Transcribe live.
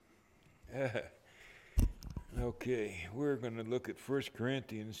Okay, we're going to look at 1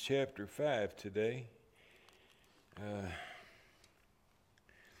 Corinthians chapter 5 today. Uh,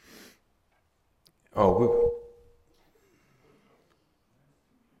 oh,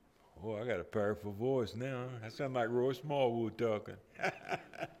 I got a powerful voice now. I sound like Roy Smallwood talking.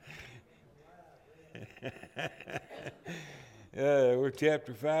 We're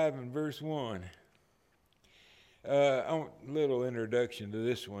chapter 5 and verse 1. A little introduction to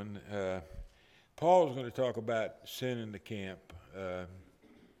this one. Paul's going to talk about sin in the camp.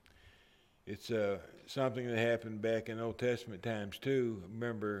 It's something that happened back in Old Testament times too.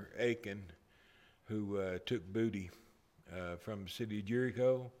 Remember Achan, who took booty from the city of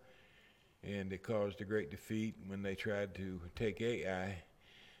Jericho, and it caused a great defeat when they tried to take Ai.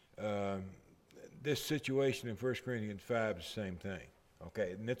 This situation in 1 Corinthians 5 is the same thing.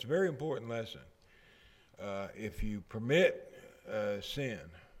 Okay, and it's a very important lesson. If you permit sin,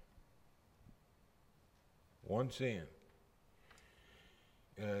 one sin,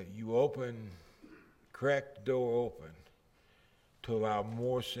 you crack the door open to allow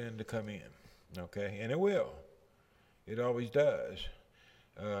more sin to come in. Okay, and it will. It always does.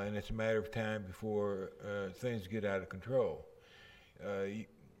 And it's a matter of time before things get out of control.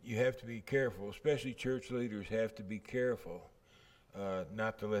 You have to be careful, especially church leaders have to be careful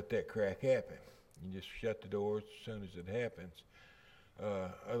not to let that crack happen. You just shut the door as soon as it happens.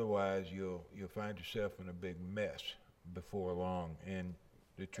 Otherwise, you'll find yourself in a big mess before long, and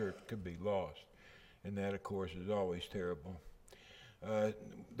the church could be lost. And that, of course, is always terrible.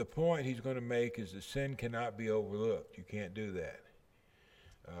 The point he's going to make is that sin cannot be overlooked. You can't do that.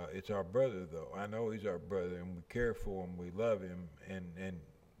 It's our brother, though. I know he's our brother, and we care for him, we love him, and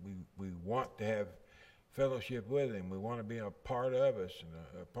we want to have fellowship with him. We want to be a part of us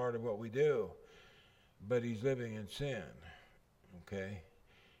and a part of what we do. But he's living in sin, okay?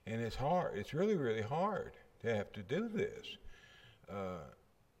 And it's hard. It's really, really hard to have to do this.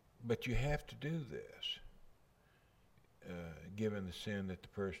 But you have to do this, given the sin that the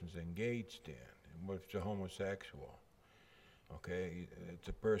person's engaged in. And what if it's a homosexual? Okay, it's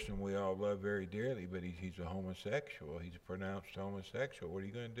a person we all love very dearly, but he's a homosexual. He's a pronounced homosexual. What are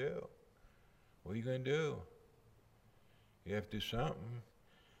you going to do? What are you going to do? You have to do something.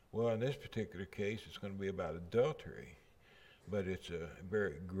 Well, in this particular case, it's going to be about adultery, but it's a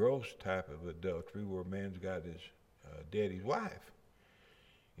very gross type of adultery where a man's got his daddy's wife.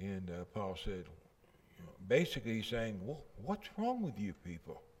 And Paul said, basically he's saying, well, what's wrong with you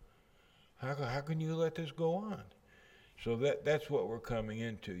people? How can you let this go on? So that's what we're coming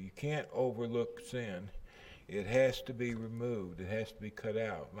into. You can't overlook sin. It has to be removed. It has to be cut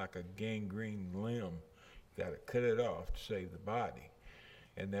out like a gangrene limb. You got to cut it off to save the body.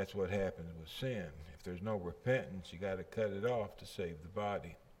 And that's what happens with sin. If there's no repentance, you got to cut it off to save the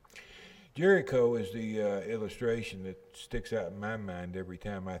body. Jericho is the illustration that sticks out in my mind every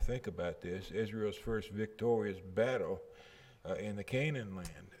time I think about this. Israel's first victorious battle in the Canaan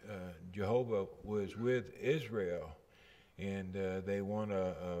land. Jehovah was with Israel, and they won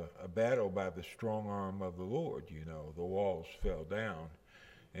a battle by the strong arm of the Lord. You know, the walls fell down,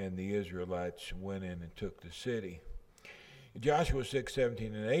 and the Israelites went in and took the city. Joshua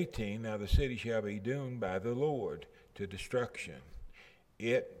 6:17 and 18, now the city shall be doomed by the Lord to destruction,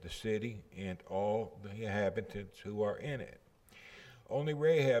 it, the city, and all the inhabitants who are in it. Only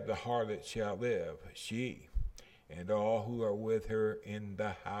Rahab the harlot shall live, she, and all who are with her in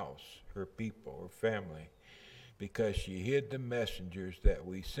the house, her people, her family, because she hid the messengers that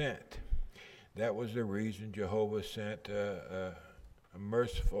we sent. That was the reason Jehovah sent a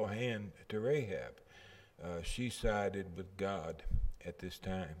merciful hand to Rahab. She sided with God at this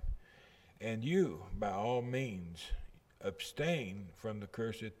time. And you, by all means, abstain from the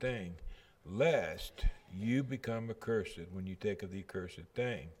cursed thing, lest you become accursed when you take of the accursed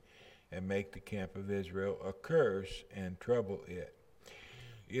thing, and make the camp of Israel a curse and trouble it.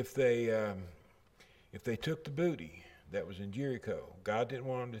 If they took the booty that was in Jericho, God didn't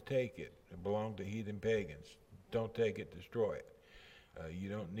want them to take it. It belonged to heathen pagans. Don't take it, destroy it. You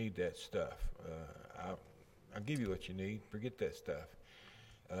don't need that stuff. I'll give you what you need. Forget that stuff.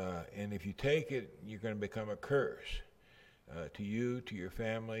 And if you take it, you're going to become a curse to you, to your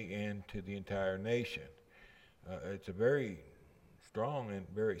family, and to the entire nation. It's a very strong and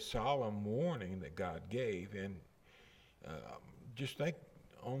very solemn warning that God gave. And just think,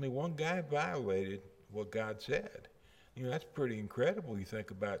 only one guy violated what God said. You know, that's pretty incredible. You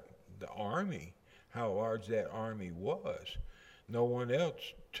think about the army, how large that army was. No one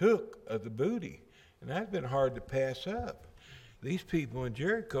else took of the booty. And that's been hard to pass up. These people in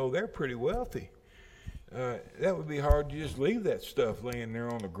Jericho, they're pretty wealthy. That would be hard to just leave that stuff laying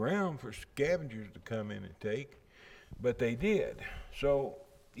there on the ground for scavengers to come in and take, but they did. So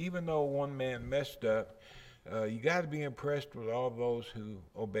even though one man messed up, you got to be impressed with all those who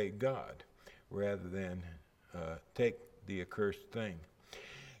obeyed God rather than take the accursed thing.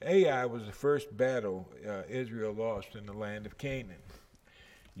 Ai was the first battle Israel lost in the land of Canaan.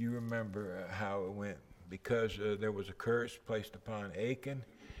 You remember how it went, because there was a curse placed upon Achan,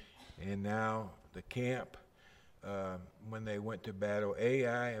 and now the camp, when they went to battle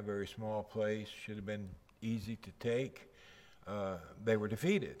Ai, a very small place, should have been easy to take, they were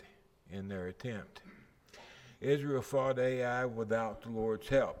defeated in their attempt. Israel fought Ai without the Lord's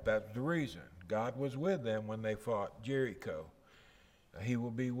help. That's the reason. God was with them when they fought Jericho. He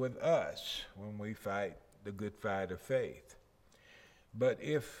will be with us when we fight the good fight of faith. But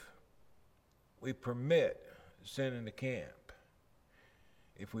if we permit sin in the camp,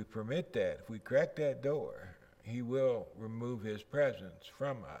 if we permit that, if we crack that door, he will remove his presence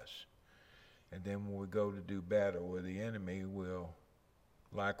from us. And then when we go to do battle with the enemy, we'll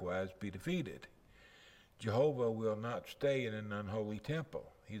likewise be defeated. Jehovah will not stay in an unholy temple.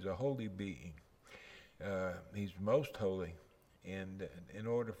 He's a holy being. He's most holy. And in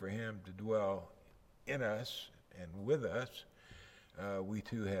order for him to dwell in us and with us, we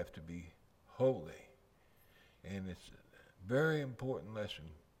too have to be holy. And it's a very important lesson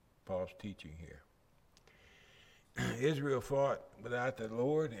Paul's teaching here. Israel fought without the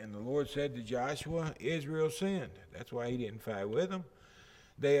Lord, and the Lord said to Joshua, Israel sinned. That's why he didn't fight with them.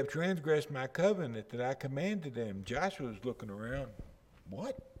 They have transgressed my covenant that I commanded them. Joshua's looking around.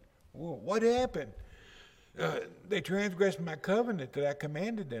 What? What happened? They transgressed my covenant that I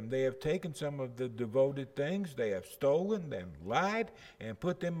commanded them. They have taken some of the devoted things. They have stolen and lied and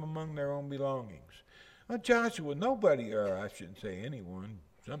put them among their own belongings. Well, Joshua, nobody, or I shouldn't say anyone,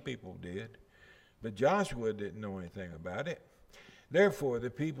 some people did, but Joshua didn't know anything about it. Therefore, the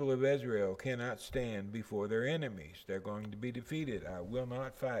people of Israel cannot stand before their enemies. They're going to be defeated. I will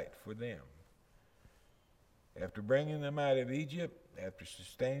not fight for them. After bringing them out of Egypt, after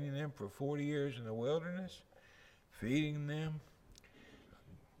sustaining them for 40 years in the wilderness, feeding them,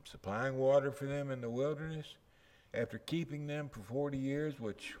 supplying water for them in the wilderness, after keeping them for 40 years,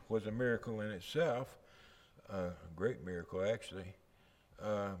 which was a miracle in itself, a great miracle actually,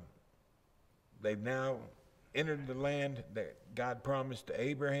 they've now entered the land that God promised to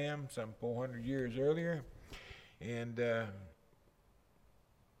Abraham some 400 years earlier, and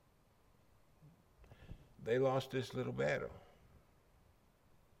they lost this little battle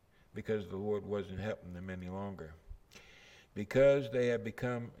because the Lord wasn't helping them any longer. Because they have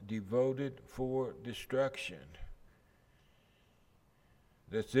become devoted for destruction.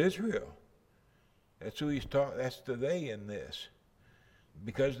 That's Israel. That's who he's talking. That's the they in this.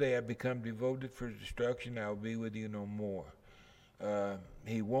 Because they have become devoted for destruction, I will be with you no more.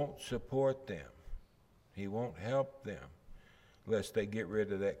 He won't support them. He won't help them lest they get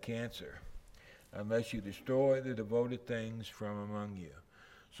rid of that cancer, unless you destroy the devoted things from among you.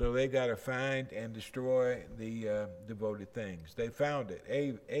 So they got to find and destroy the devoted things. They found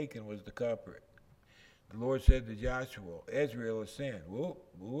it. Achan was the culprit. The Lord said to Joshua, Israel has sinned. Whoop,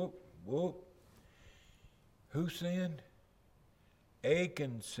 whoop, whoop. Who sinned?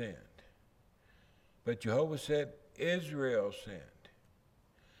 Achan sinned. But Jehovah said, Israel sinned.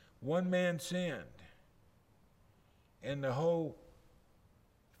 One man sinned. And the whole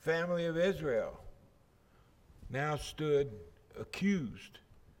family of Israel now stood accused.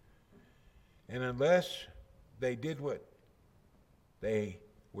 And unless they did what they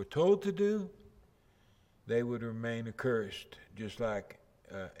were told to do, they would remain accursed, just like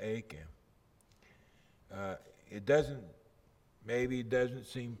Achan. Maybe it doesn't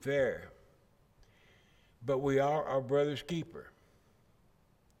seem fair, but we are our brother's keeper.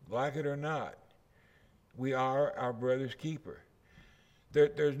 Like it or not, we are our brother's keeper.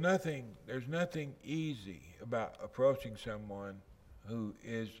 There's nothing easy about approaching someone who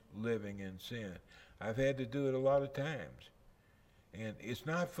is living in sin. I've had to do it a lot of times, and it's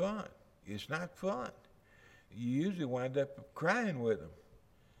not fun. It's not fun. You usually wind up crying with them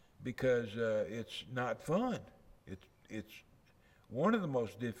because it's not fun. It's one of the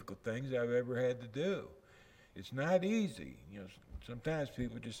most difficult things I've ever had to do. It's not easy. Sometimes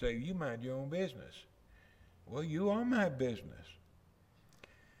people just say, "You mind your own business." Well, you are my business,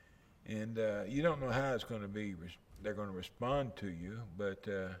 and you don't know how it's going to be. They're going to respond to you, but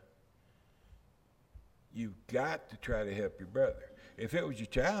you've got to try to help your brother. If it was your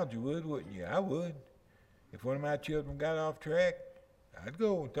child, you would, wouldn't you? I would. If one of my children got off track, I'd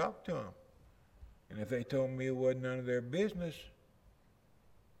go and talk to them. And if they told me it wasn't none of their business,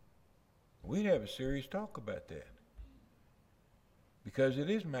 We'd have a serious talk about that. Because it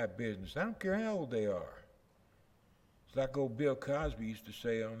is my business. I don't care how old they are. It's like old Bill Cosby used to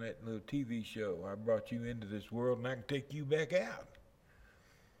say on that little TV show, I brought you into this world and I can take you back out.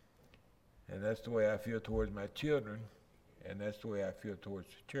 And that's the way I feel towards my children, and that's the way I feel towards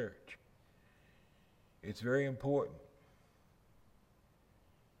the church. It's very important.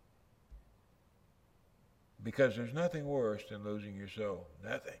 Because there's nothing worse than losing your soul.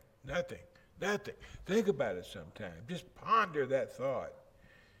 Nothing. Think about it sometime. Just ponder that thought.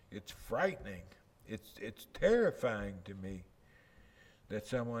 It's frightening. It's terrifying to me that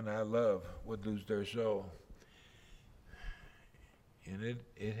someone I love would lose their soul. And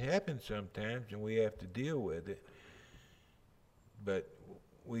it happens sometimes, and we have to deal with it. But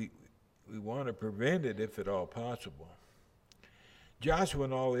we want to prevent it if at all possible. Joshua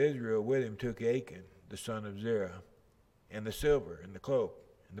and all Israel with him took Achan, the son of Zerah, and the silver, and the cloak,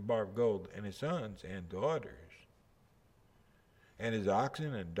 and the bar of gold, and his sons and daughters, and his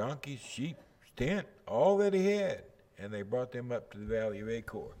oxen and donkeys, sheep, tent, all that he had, and they brought them up to the valley of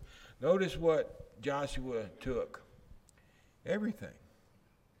Achor. Notice what Joshua took. Everything.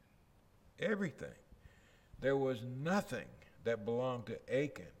 There was nothing that belonged to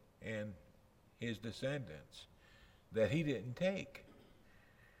Achan and his descendants that he didn't take.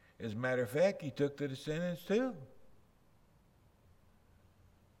 As a matter of fact, he took the descendants too.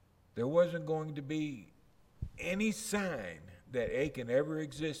 There wasn't going to be any sign that Achan ever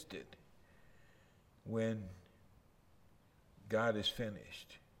existed when God is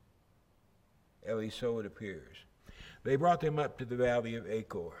finished. At least so it appears. They brought them up to the valley of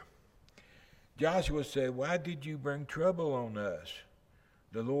Achor. Joshua said, "Why did you bring trouble on us?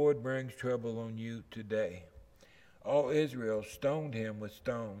 The Lord brings trouble on you today." All Israel stoned him with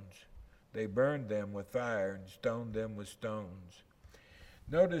stones. They burned them with fire and stoned them with stones.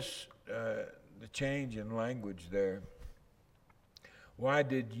 Notice the change in language there. Why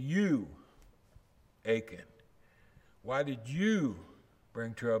did you, Achan? Why did you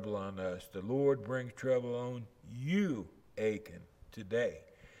bring trouble on us? The Lord brings trouble on you, Achan, today.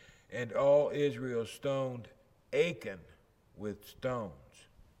 And all Israel stoned Achan with stones.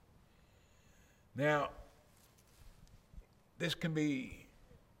 Now, this can be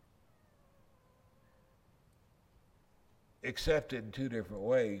accepted in two different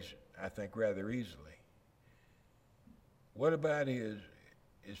ways, I think, rather easily. What about his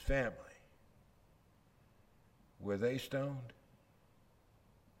family? Were they stoned?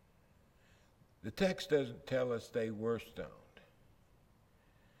 The text doesn't tell us they were stoned.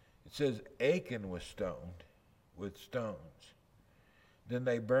 It says Achan was stoned with stones. Then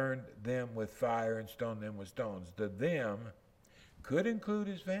they burned them with fire and stoned them with stones. The them could include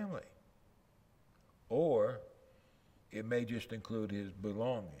his family, or it may just include his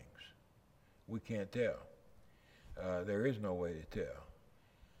belongings. We can't tell. There is no way to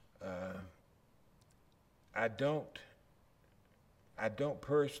tell. I don't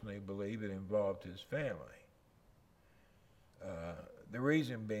personally believe it involved his family. The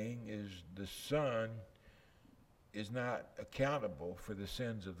reason being is the son is not accountable for the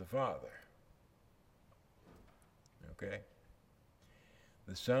sins of the father. Okay?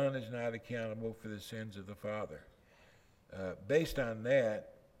 The son is not accountable for the sins of the father. Based on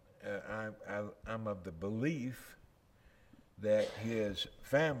that, I'm of the belief that his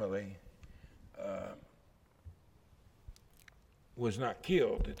family was not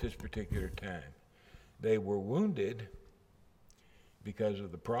killed at this particular time. They were wounded because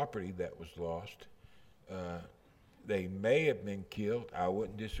of the property that was lost. They may have been killed. I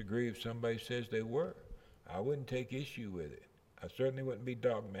wouldn't disagree if somebody says they were. I wouldn't take issue with it. I certainly wouldn't be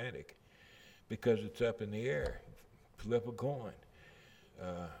dogmatic because it's up in the air. Flip a coin.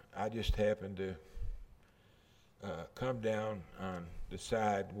 I just happened to come down on the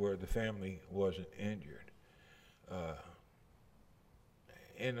side where the family wasn't injured.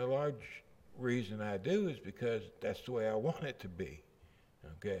 And the large reason I do is because that's the way I want it to be.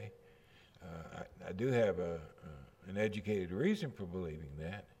 Okay? I do have an educated reason for believing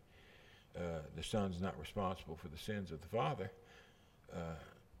that. The son's not responsible for the sins of the father.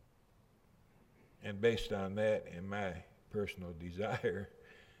 And based on that and my personal desire,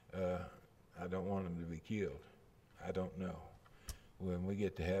 I don't want him to be killed. I don't know. When we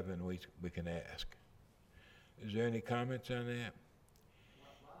get to heaven, we can ask. Is there any comments on that?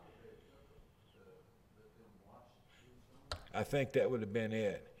 I think that would have been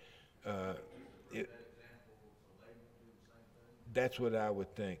it. That's what I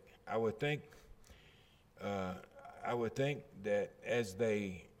would think. I would think that as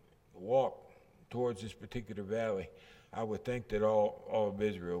they walked towards this particular valley, I would think that all of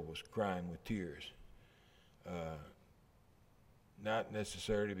Israel was crying with tears. Uh, Not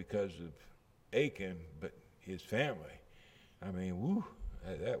necessarily because of Achan, but his family. I mean, woo,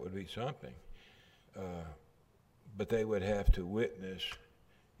 that would be something. Uh, but they would have to witness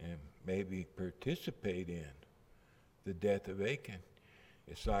and maybe participate in the death of Achan.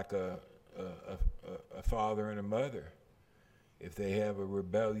 It's like a father and a mother. If they have a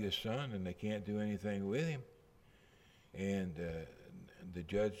rebellious son and they can't do anything with him, and the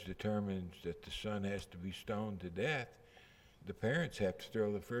judge determines that the son has to be stoned to death, the parents have to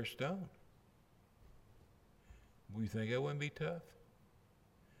throw the first stone. We think that wouldn't be tough?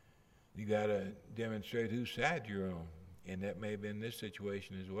 You got to demonstrate whose side you're on, and that may have been this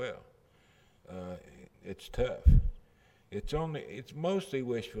situation as well. It's tough. It's mostly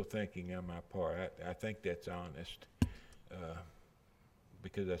wishful thinking on my part. I think that's honest,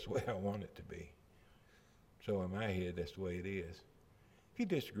 because that's the way I want it to be. So in my head, that's the way it is. If you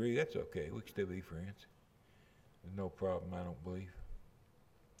disagree, that's okay. We can still be friends. There's no problem, I don't believe.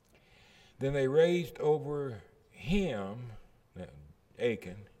 Then they raised over him,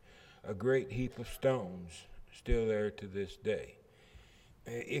 Achan, a great heap of stones, still there to this day.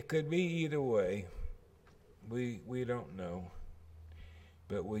 It could be either way. We don't know,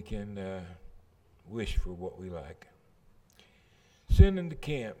 but we can wish for what we like. Sin in the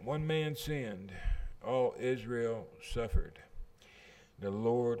camp. One man sinned. All Israel suffered. The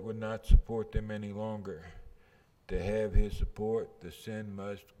Lord would not support them any longer. To have his support, the sin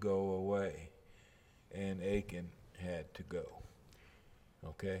must go away. And Achan had to go.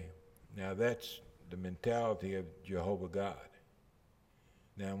 Okay? Now that's the mentality of Jehovah God.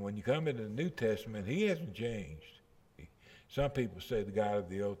 Now when you come into the New Testament, he hasn't changed. Some people say the God of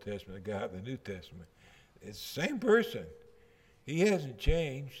the Old Testament, the God of the New Testament. It's the same person. He hasn't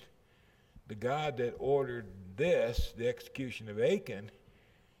changed. The God that ordered this, the execution of Achan,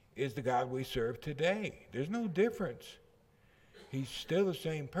 is the God we serve today. There's no difference. He's still the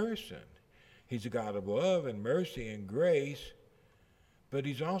same person. He's a God of love and mercy and grace, but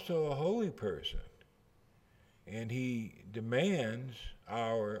he's also a holy person. And he demands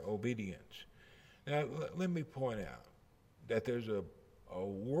our obedience. Now, let me point out that there's a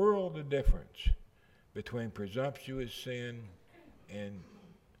world of difference between presumptuous sin and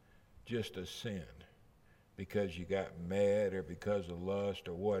just a sin because you got mad or because of lust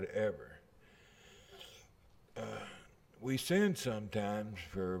or whatever. We sin sometimes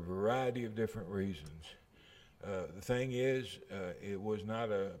for a variety of different reasons. The thing is, it was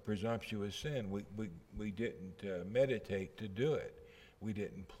not a presumptuous sin. We didn't meditate to do it. We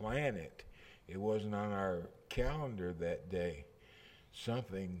didn't plan it. It wasn't on our calendar that day.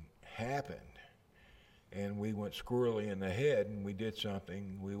 Something happened, and we went squirrely in the head, and we did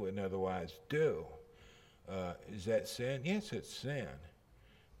something we wouldn't otherwise do. Is that sin? Yes, it's sin,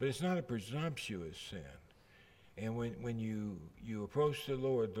 but it's not a presumptuous sin. And when you approach the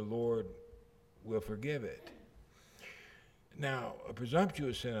Lord will forgive it. Now, a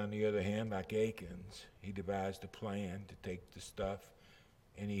presumptuous sin, on the other hand, like Achan's, he devised a plan to take the stuff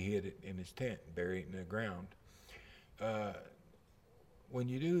and he hid it in his tent, buried it in the ground. When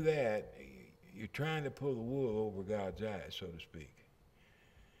you do that, you're trying to pull the wool over God's eyes, so to speak.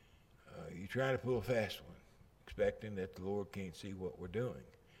 You're trying to pull a fast one, expecting that the Lord can't see what we're doing.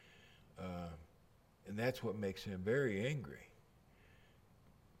 And that's what makes him very angry.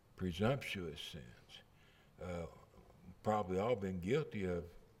 Presumptuous sins. Probably all been guilty of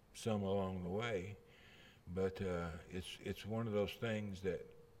some along the way, but it's one of those things that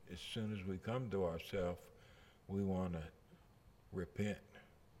as soon as we come to ourselves, we want to repent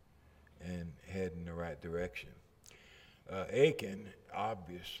and head in the right direction. Achan,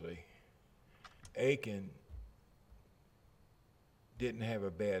 obviously, Achan didn't have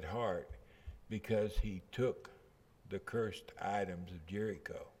a bad heart because he took the cursed items of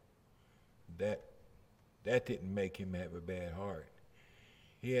Jericho. That didn't make him have a bad heart.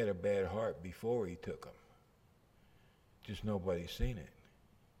 He had a bad heart before he took them. Just nobody's seen it.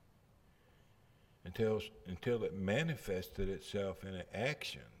 Until it manifested itself in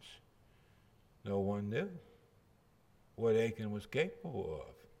actions, no one knew what Achan was capable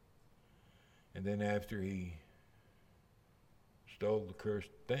of. And then after he stole the cursed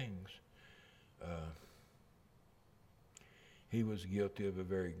things, he was guilty of a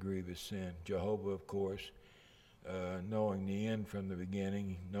very grievous sin. Jehovah, of course, knowing the end from the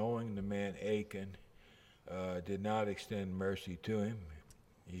beginning, knowing the man Achan, did not extend mercy to him.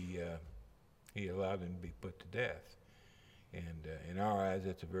 He allowed him to be put to death. And in our eyes,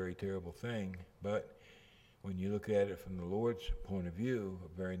 that's a very terrible thing. But when you look at it from the Lord's point of view,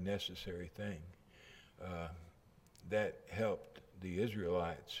 a very necessary thing. that helped the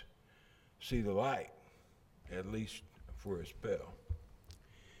Israelites see the light, at least for a spell.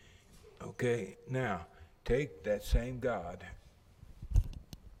 Okay, now take that same God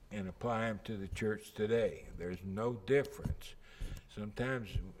and apply him to the church today. There's no difference. Sometimes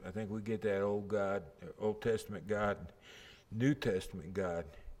I think we get that Old Testament God, New Testament God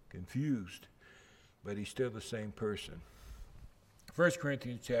confused, but he's still the same person. 1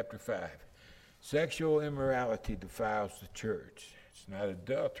 Corinthians chapter 5. Sexual immorality defiles the church. It's not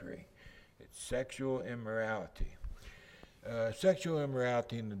adultery, it's sexual immorality. Sexual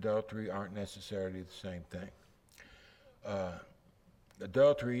immorality and adultery aren't necessarily the same thing.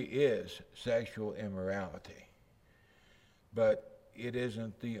 Adultery is sexual immorality, but it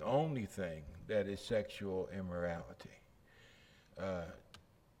isn't the only thing that is sexual immorality.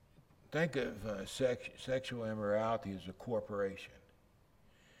 Think of sexual immorality as a corporation.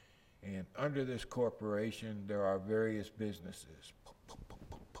 And under this corporation, there are various businesses.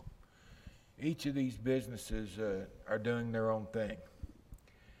 Each of these businesses are doing their own thing.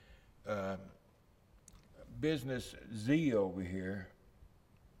 Business Z over here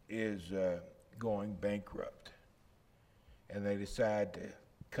is going bankrupt. And they decide to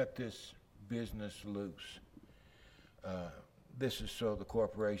cut this business loose. This is so the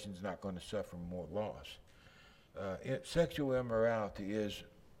corporation's not going to suffer more loss. Sexual immorality is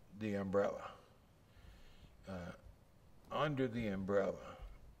the umbrella. Under the umbrella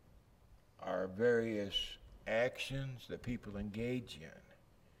are various actions that people engage in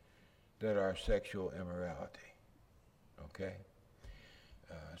that are sexual immorality. Okay?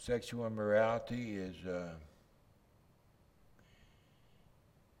 Sexual immorality is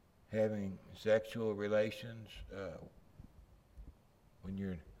having sexual relations when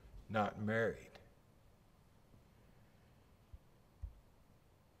you're not married.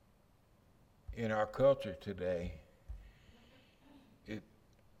 In our culture today,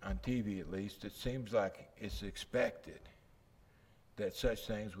 on TV at least, it seems like it's expected that such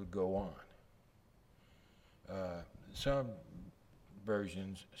things would go on. Some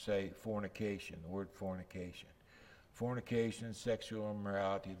versions say fornication, the word fornication. Fornication, sexual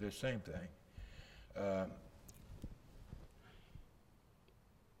immorality, they're the same thing.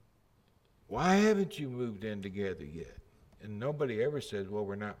 Why haven't you moved in together yet? And nobody ever says, well,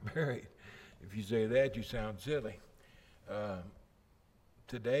 we're not married. If you say that, you sound silly.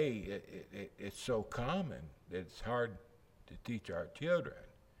 Today, it's so common that it's hard to teach our children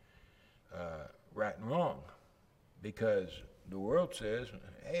right and wrong, because the world says,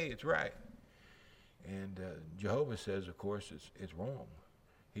 hey, it's right. And Jehovah says, of course, it's wrong.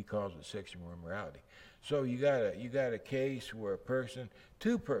 He calls it sexual immorality. So you got a case where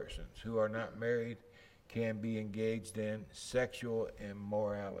two persons who are not married can be engaged in sexual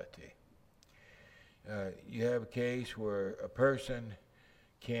immorality. You have a case where a person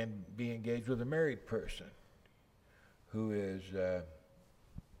can be engaged with a married person who is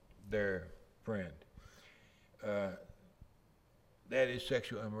their friend. That is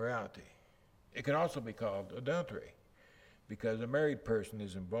sexual immorality. It can also be called adultery because a married person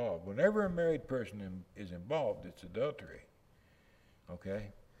is involved. Whenever a married person is involved, it's adultery.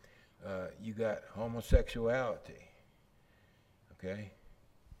 Okay? You got homosexuality. Okay?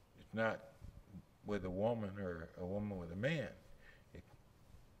 It's not with a woman or a woman with a man.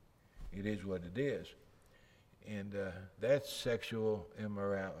 It is what it is. And that's sexual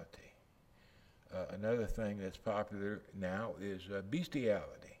immorality. Another thing that's popular now is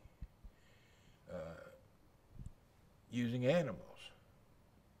bestiality. Using animals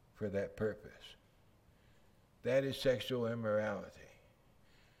for that purpose. That is sexual immorality.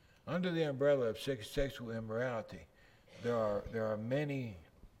 Under the umbrella of sexual immorality, there are many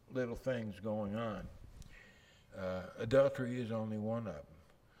little things going on. Adultery is only one of them.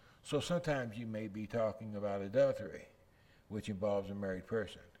 So sometimes you may be talking about adultery, which involves a married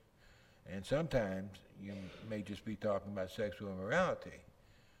person. And sometimes you may just be talking about sexual immorality,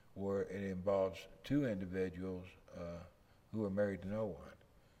 where it involves two individuals who are married to no one.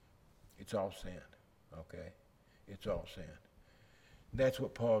 It's all sin, okay? It's all sin. That's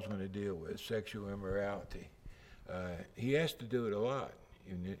what Paul's going to deal with, sexual immorality. He has to do it a lot.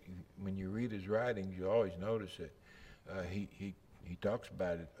 When you read his writings, you always notice it. He talks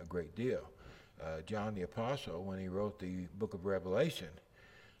about it a great deal. John the Apostle, when he wrote the book of Revelation,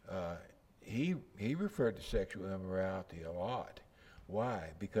 he referred to sexual immorality a lot. Why?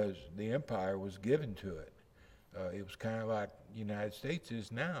 Because the empire was given to it. It was kind of like the United States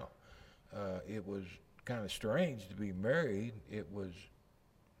is now. It was kind of strange to be married. It was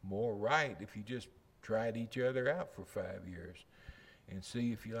more right if you just tried each other out for 5 years and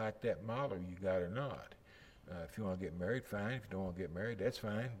see if you like that model you got or not. If you want to get married, fine. If you don't want to get married, that's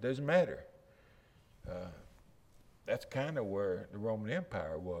fine. Doesn't matter. That's kind of where the Roman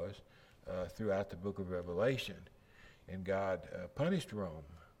Empire was throughout the book of Revelation. And God punished Rome.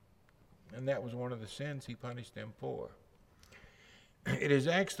 And that was one of the sins he punished them for. It is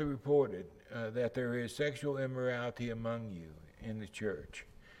actually reported that there is sexual immorality among you in the church.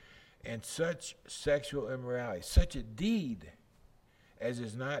 And such sexual immorality, such a deed as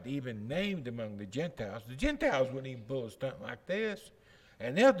is not even named among the Gentiles. The Gentiles wouldn't even pull a stunt like this.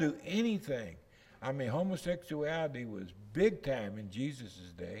 And they'll do anything. I mean, homosexuality was big time in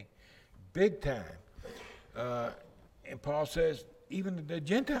Jesus' day. Big time. And Paul says even the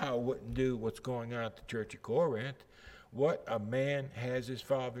Gentile wouldn't do what's going on at the church of Corinth. What a man has his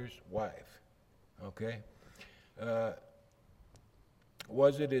father's wife. Okay?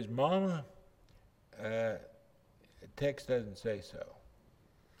 Was it his mama? The text doesn't say so.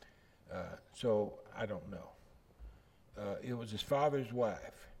 So I don't know. It was his father's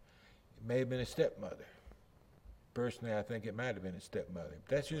wife. It may have been a stepmother. Personally, I think it might have been a stepmother.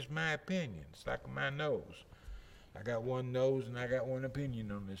 But that's just my opinion. It's like my nose. I got one nose and I got one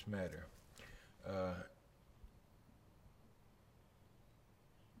opinion on this matter.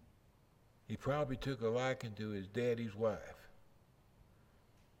 He probably took a liking to his daddy's wife.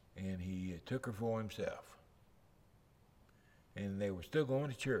 And he took her for himself. And they were still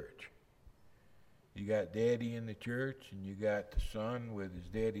going to church. You got daddy in the church, and you got the son with his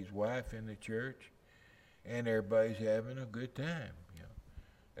daddy's wife in the church, and everybody's having a good time. You know,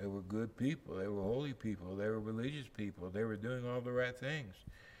 they were good people. They were holy people. They were religious people. They were doing all the right things.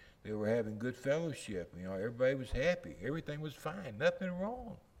 They were having good fellowship. You know, everybody was happy. Everything was fine. Nothing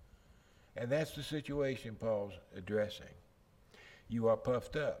wrong. And that's the situation Paul's addressing. You are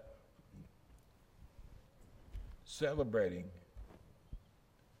puffed up, celebrating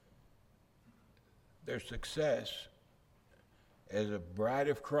their success as a bride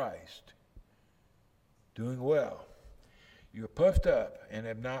of Christ, doing well. You're puffed up and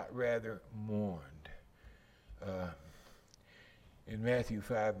have not rather mourned. In Matthew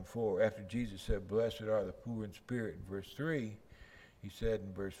 5 and 4, after Jesus said, "Blessed are the poor in spirit," in verse 3, he said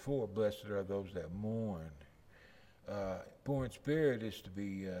in verse 4, "Blessed are those that mourn." Poor in spirit is to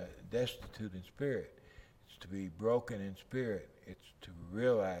be destitute in spirit. It's to be broken in spirit. It's to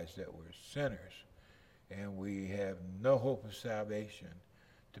realize that we're sinners and we have no hope of salvation,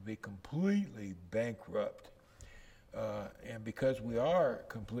 to be completely bankrupt. And because we are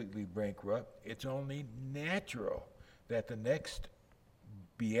completely bankrupt, it's only natural that the next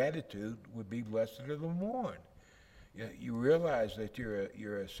beatitude would be blessed are the mourn. You realize that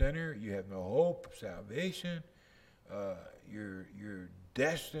you're a sinner, you have no hope of salvation, you're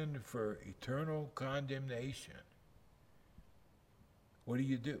destined for eternal condemnation. What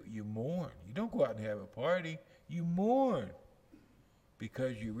do? You mourn. You don't go out and have a party. You mourn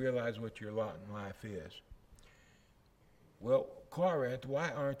because you realize what your lot in life is. Well, Corinth,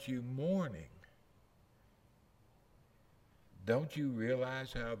 why aren't you mourning? Don't you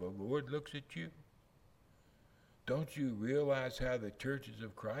realize how the Lord looks at you? Don't you realize how the churches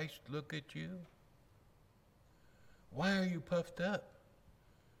of Christ look at you? Why are you puffed up,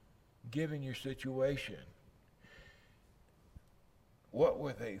 given your situation? What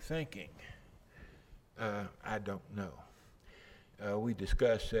were they thinking? I don't know. We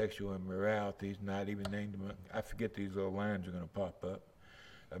discussed sexual immorality, not even named among, I forget these little lines are going to pop up.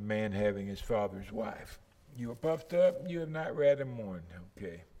 A man having his father's wife. You are puffed up, you have not rather mourned.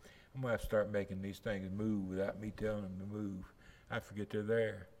 Okay. I'm going to have to start making these things move without me telling them to move. I forget they're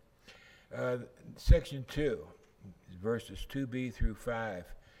there. Section 2, verses 2b through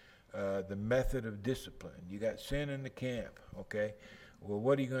 5. The method of discipline. You got sin in the camp, okay? Well,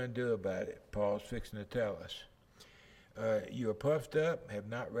 what are you going to do about it? Paul's fixing to tell us. You are puffed up, have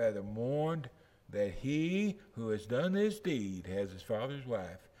not rather mourned that he who has done this deed, has his father's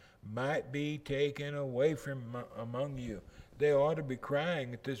wife, might be taken away from among you. They ought to be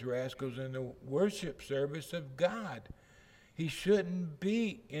crying that this rascal's in the worship service of God. He shouldn't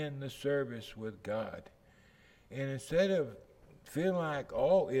be in the service with God. And instead of feeling like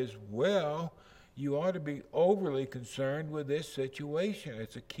all is well, you ought to be overly concerned with this situation.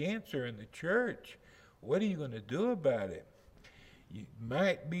 It's a cancer in the church. What are you going to do about it? You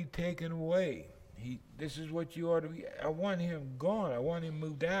might be taken away. This is what you ought to be. I want him gone. I want him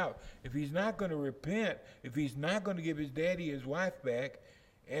moved out. If he's not going to repent, if he's not going to give his daddy his wife back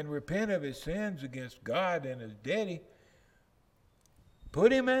and repent of his sins against God and his daddy,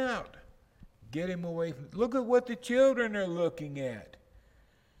 put him out. Get him away from. Look at what the children are looking at.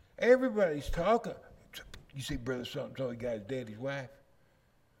 Everybody's talking. You see, Brother so-and-so, he got his daddy's wife.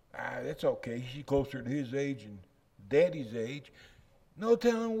 That's okay. She's closer to his age and daddy's age. No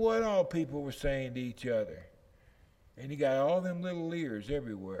telling what all people were saying to each other. And you got all them little ears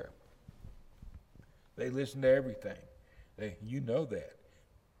everywhere. They listen to everything. You know that.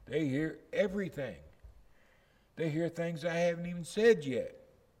 They hear everything. They hear things I haven't even said yet.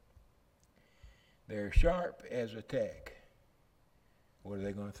 They're sharp as a tack. What are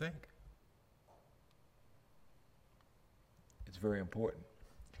they going to think? It's very important.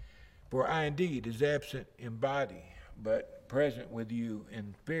 For I indeed is absent in body, but present with you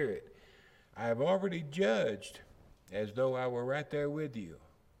in spirit. I have already judged as though I were right there with you.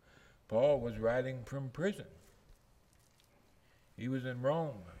 Paul was writing from prison. He was in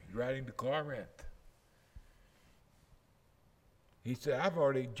Rome. He's writing to Corinth. He said, I've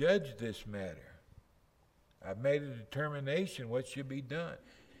already judged this matter. I've made a determination what should be done.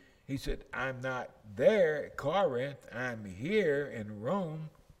 He said, I'm not there at Corinth. I'm here in Rome.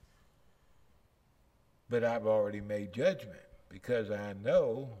 But I've already made judgment because I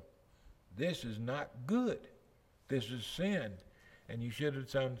know this is not good. This is sin, and you should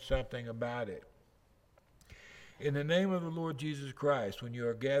have done something about it. In the name of the Lord Jesus Christ, when you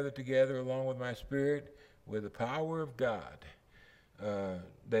are gathered together along with my spirit, with the power of God,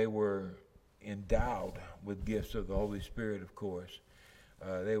 they were endowed with gifts of the Holy Spirit, of course.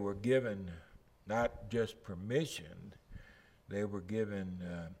 They were given not just permission, they were given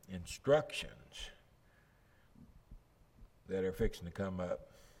instructions that are fixing to come up.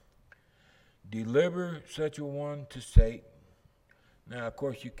 Deliver such a one to Satan. Now, of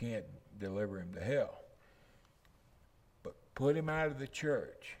course, you can't deliver him to hell, but put him out of the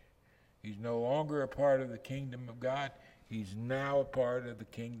church. He's no longer a part of the kingdom of God. He's now a part of the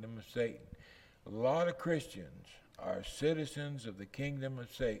kingdom of Satan. A lot of Christians are citizens of the kingdom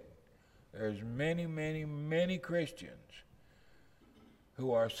of Satan. There's many, many, many Christians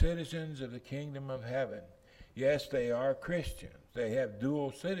who are citizens of the kingdom of heaven. Yes, they are Christians. They have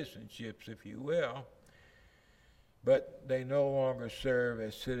dual citizenships, if you will, but they no longer serve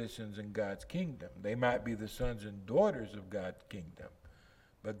as citizens in God's kingdom. They might be the sons and daughters of God's kingdom,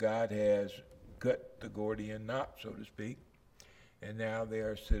 but God has cut the Gordian knot, so to speak, and now they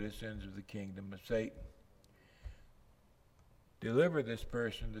are citizens of the kingdom of Satan. Deliver this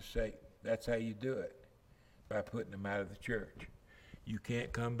person to Satan. That's how you do it, by putting them out of the church. You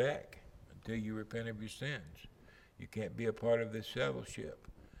can't come back until you repent of your sins. You can't be a part of this fellowship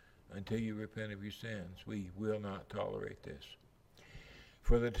until you repent of your sins. We will not tolerate this.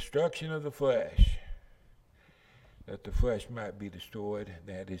 For the destruction of the flesh, that the flesh might be destroyed,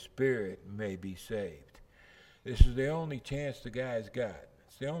 that his spirit may be saved. This is the only chance the guy's got.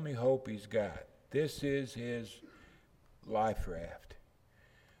 It's the only hope he's got. This is his life raft.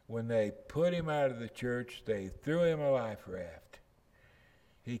 When they put him out of the church, they threw him a life raft.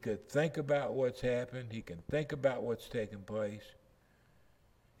 He could think about what's happened. He can think about what's taken place.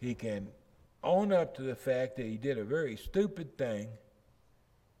 He can own up to the fact that he did a very stupid thing,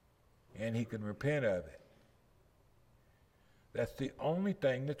 and he can repent of it. That's the only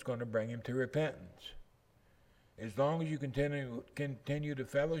thing that's going to bring him to repentance. As long as you continue to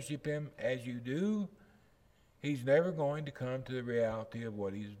fellowship him as you do, he's never going to come to the reality of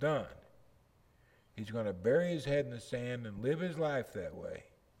what he's done. He's going to bury his head in the sand and live his life that way.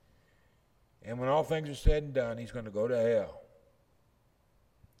 And when all things are said and done, he's going to go to hell.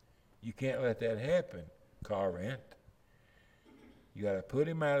 You can't let that happen, Corinth. You got to put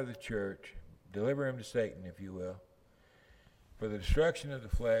him out of the church, deliver him to Satan, if you will, for the destruction of the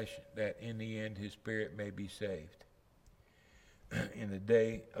flesh, that in the end his spirit may be saved. In the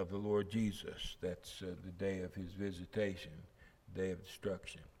day of the Lord Jesus, that's the day of his visitation, the day of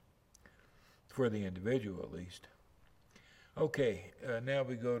destruction, for the individual at least. Okay, now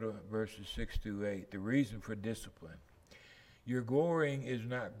we go to verses 6 through 8, the reason for discipline. Your glorying is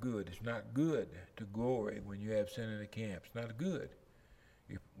not good. It's not good to glory when you have sin in the camp. It's not good.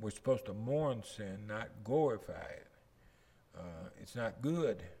 We're supposed to mourn sin, not glorify it. It's not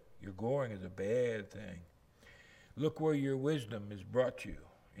good. Your glorying is a bad thing. Look where your wisdom has brought you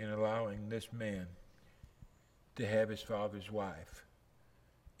in allowing this man to have his father's wife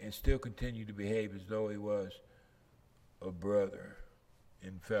and still continue to behave as though he was a brother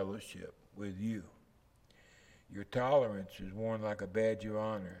in fellowship with you. Your tolerance is worn like a badge of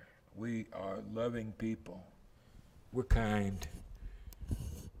honor. We are loving people. We're kind.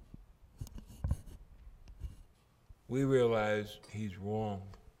 We realize he's wrong,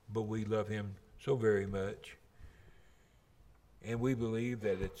 but we love him so very much. And we believe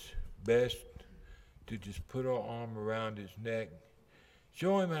that it's best to just put our arm around his neck,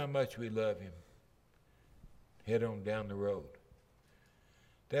 show him how much we love him, head on down the road.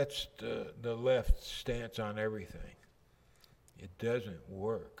 That's the left stance on everything. It doesn't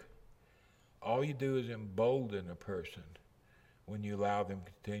work. All you do is embolden a person when you allow them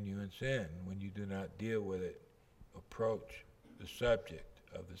to continue in sin, when you do not deal with it, approach the subject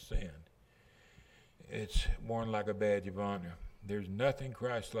of the sin. It's worn like a badge of honor. There's nothing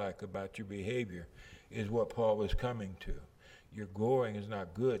Christ-like about your behavior, is what Paul was coming to. Your goring is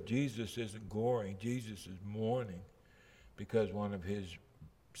not good. Jesus isn't goring. Jesus is mourning because one of his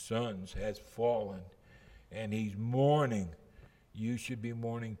sons has fallen, and he's mourning. You should be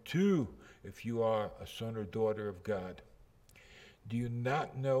mourning too if you are a son or daughter of God. Do you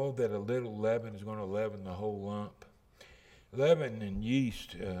not know that a little leaven is going to leaven the whole lump? Leaven and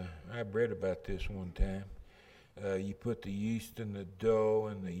yeast, I've read about this one time. You put the yeast in the dough,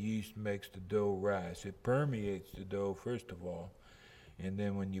 and the yeast makes the dough rise. It permeates the dough, first of all, and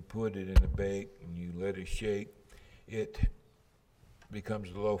then when you put it in the bake and you let it shake, it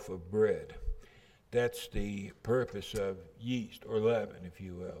becomes a loaf of bread. That's the purpose of yeast, or leaven, if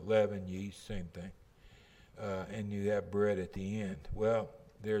you will. Leaven, yeast, same thing. And you have bread at the end. Well,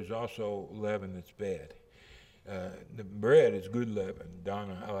 there's also leaven that's bad. The bread is good leaven.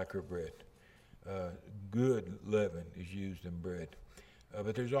 Donna, I like her bread. Good leaven is used in bread.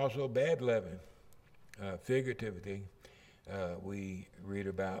 But there's also bad leaven. Figuratively, we read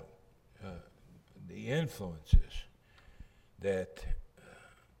about the influences that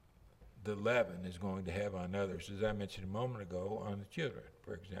the leaven is going to have on others, as I mentioned a moment ago, on the children,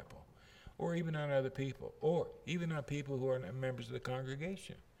 for example, or even on other people, or even on people who are not members of the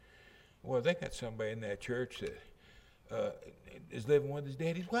congregation. Well, they got somebody in that church that is living with his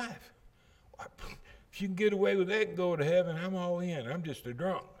daddy's wife. If you can get away with that and go to heaven, I'm all in. I'm just a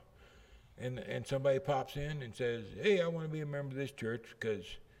drunk. And somebody pops in and says, hey, I want to be a member of this church because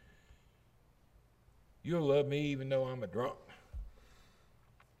you'll love me even though I'm a drunk,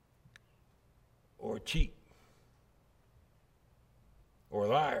 or a cheat, or a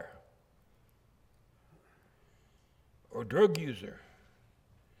liar, or drug user.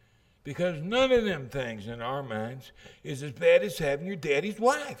 Because none of them things in our minds is as bad as having your daddy's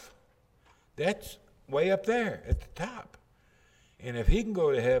wife. That's way up there at the top. And if he can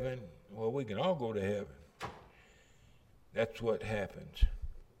go to heaven, well, we can all go to heaven. That's what happens.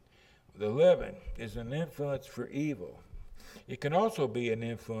 The leaven is an influence for evil. It can also be an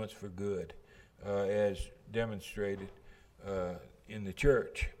influence for good, as demonstrated in the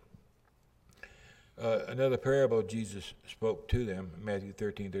church. Another parable Jesus spoke to them, Matthew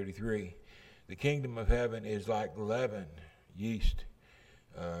 13:33. The kingdom of heaven is like leaven, yeast.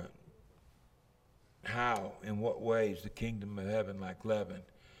 How, in what way is the kingdom of heaven like leaven?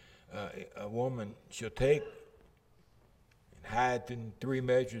 A woman shall take and hide in 3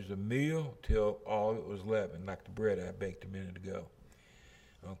 measures of meal till all it was leavened, like the bread I baked a minute ago.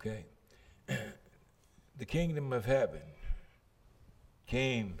 Okay? The kingdom of heaven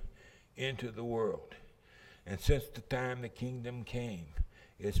came into the world. And since the time the kingdom came,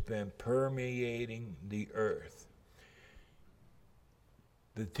 it's been permeating the earth.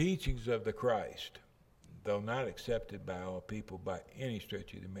 The teachings of the Christ, though not accepted by all people by any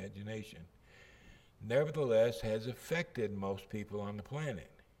stretch of the imagination, nevertheless has affected most people on the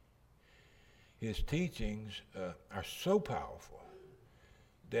planet. His teachings are so powerful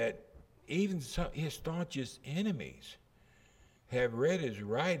that even his staunchest enemies have read his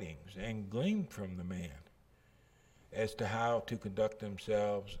writings and gleaned from the man as to how to conduct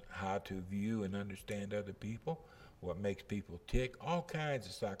themselves, how to view and understand other people, what makes people tick, all kinds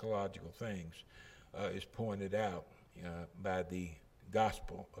of psychological things is pointed out by the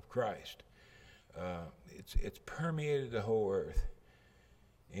gospel of Christ. It's permeated the whole earth,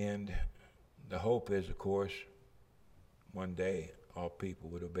 and the hope is, of course, one day all people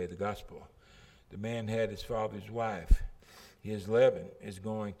would obey the gospel. The man had his father's wife. His leaven is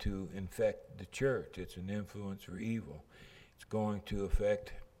going to infect the church. It's an influence for evil. It's going to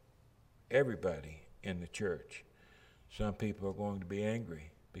affect everybody in the church. Some people are going to be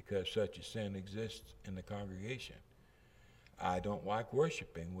angry because such a sin exists in the congregation. I don't like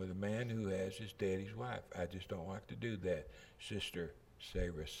worshiping with a man who has his daddy's wife. I just don't like to do that. Sister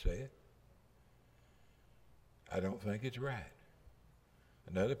Sarah said, I don't think it's right.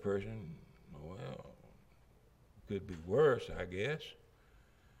 Another person, well, could be worse, I guess.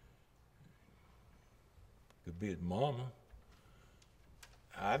 Could be his mama.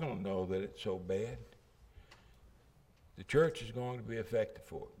 I don't know that it's so bad. The church is going to be affected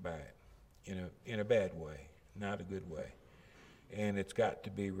by it in a bad way, not a good way. And it's got to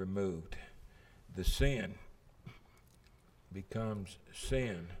be removed. The sin becomes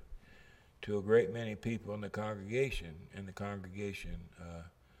sin to a great many people in the congregation, and the congregation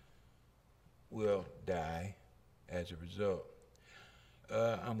will die as a result.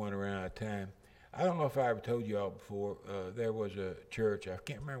 I'm going to run out of time. I don't know if I ever told you all before, there was a church, I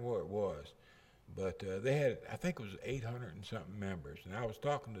can't remember where it was, but they had, I think it was 800 and something members. And I was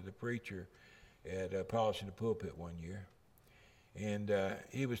talking to the preacher at Polishing the Pulpit one year, and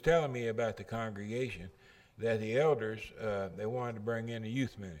he was telling me about the congregation, that the elders, they wanted to bring in a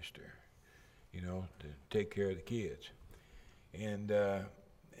youth minister, you know, to take care of the kids. And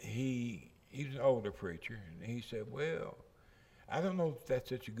he was an older preacher, and he said, well, I don't know if that's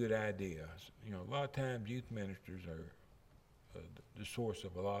such a good idea. You know, a lot of times youth ministers are the source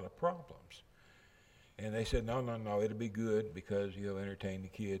of a lot of problems. And they said, no, it'll be good because you'll entertain the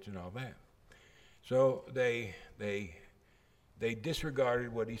kids and all that. So they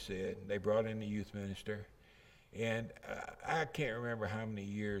disregarded what he said. They brought in the youth minister. And I can't remember how many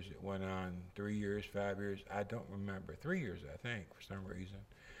years it went on, 3 years, 5 years, I don't remember. 3 years, I think, for some reason.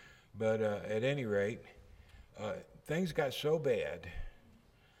 But at any rate, things got so bad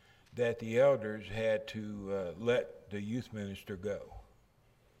that the elders had to let the youth minister go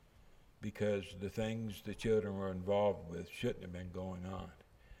because the things the children were involved with shouldn't have been going on.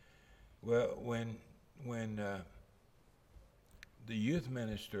 Well, when the youth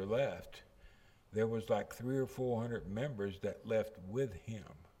minister left, there was like 300 or 400 members that left with him.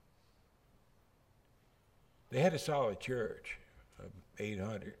 They had a solid church of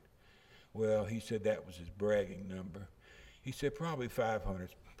 800. Well, he said that was his bragging number. He said probably 500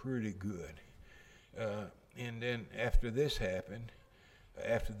 is pretty good. And then after this happened,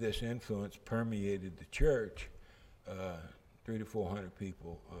 after this influence permeated the church, 300 to 400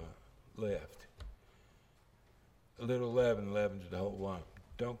 people left. A little leaven leavens the whole lump.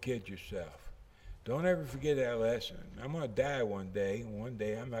 Don't kid yourself. Don't ever forget that lesson. I'm going to die one day, and one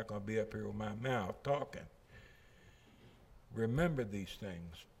day I'm not going to be up here with my mouth talking. Remember these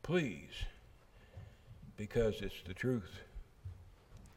things, please, because it's the truth.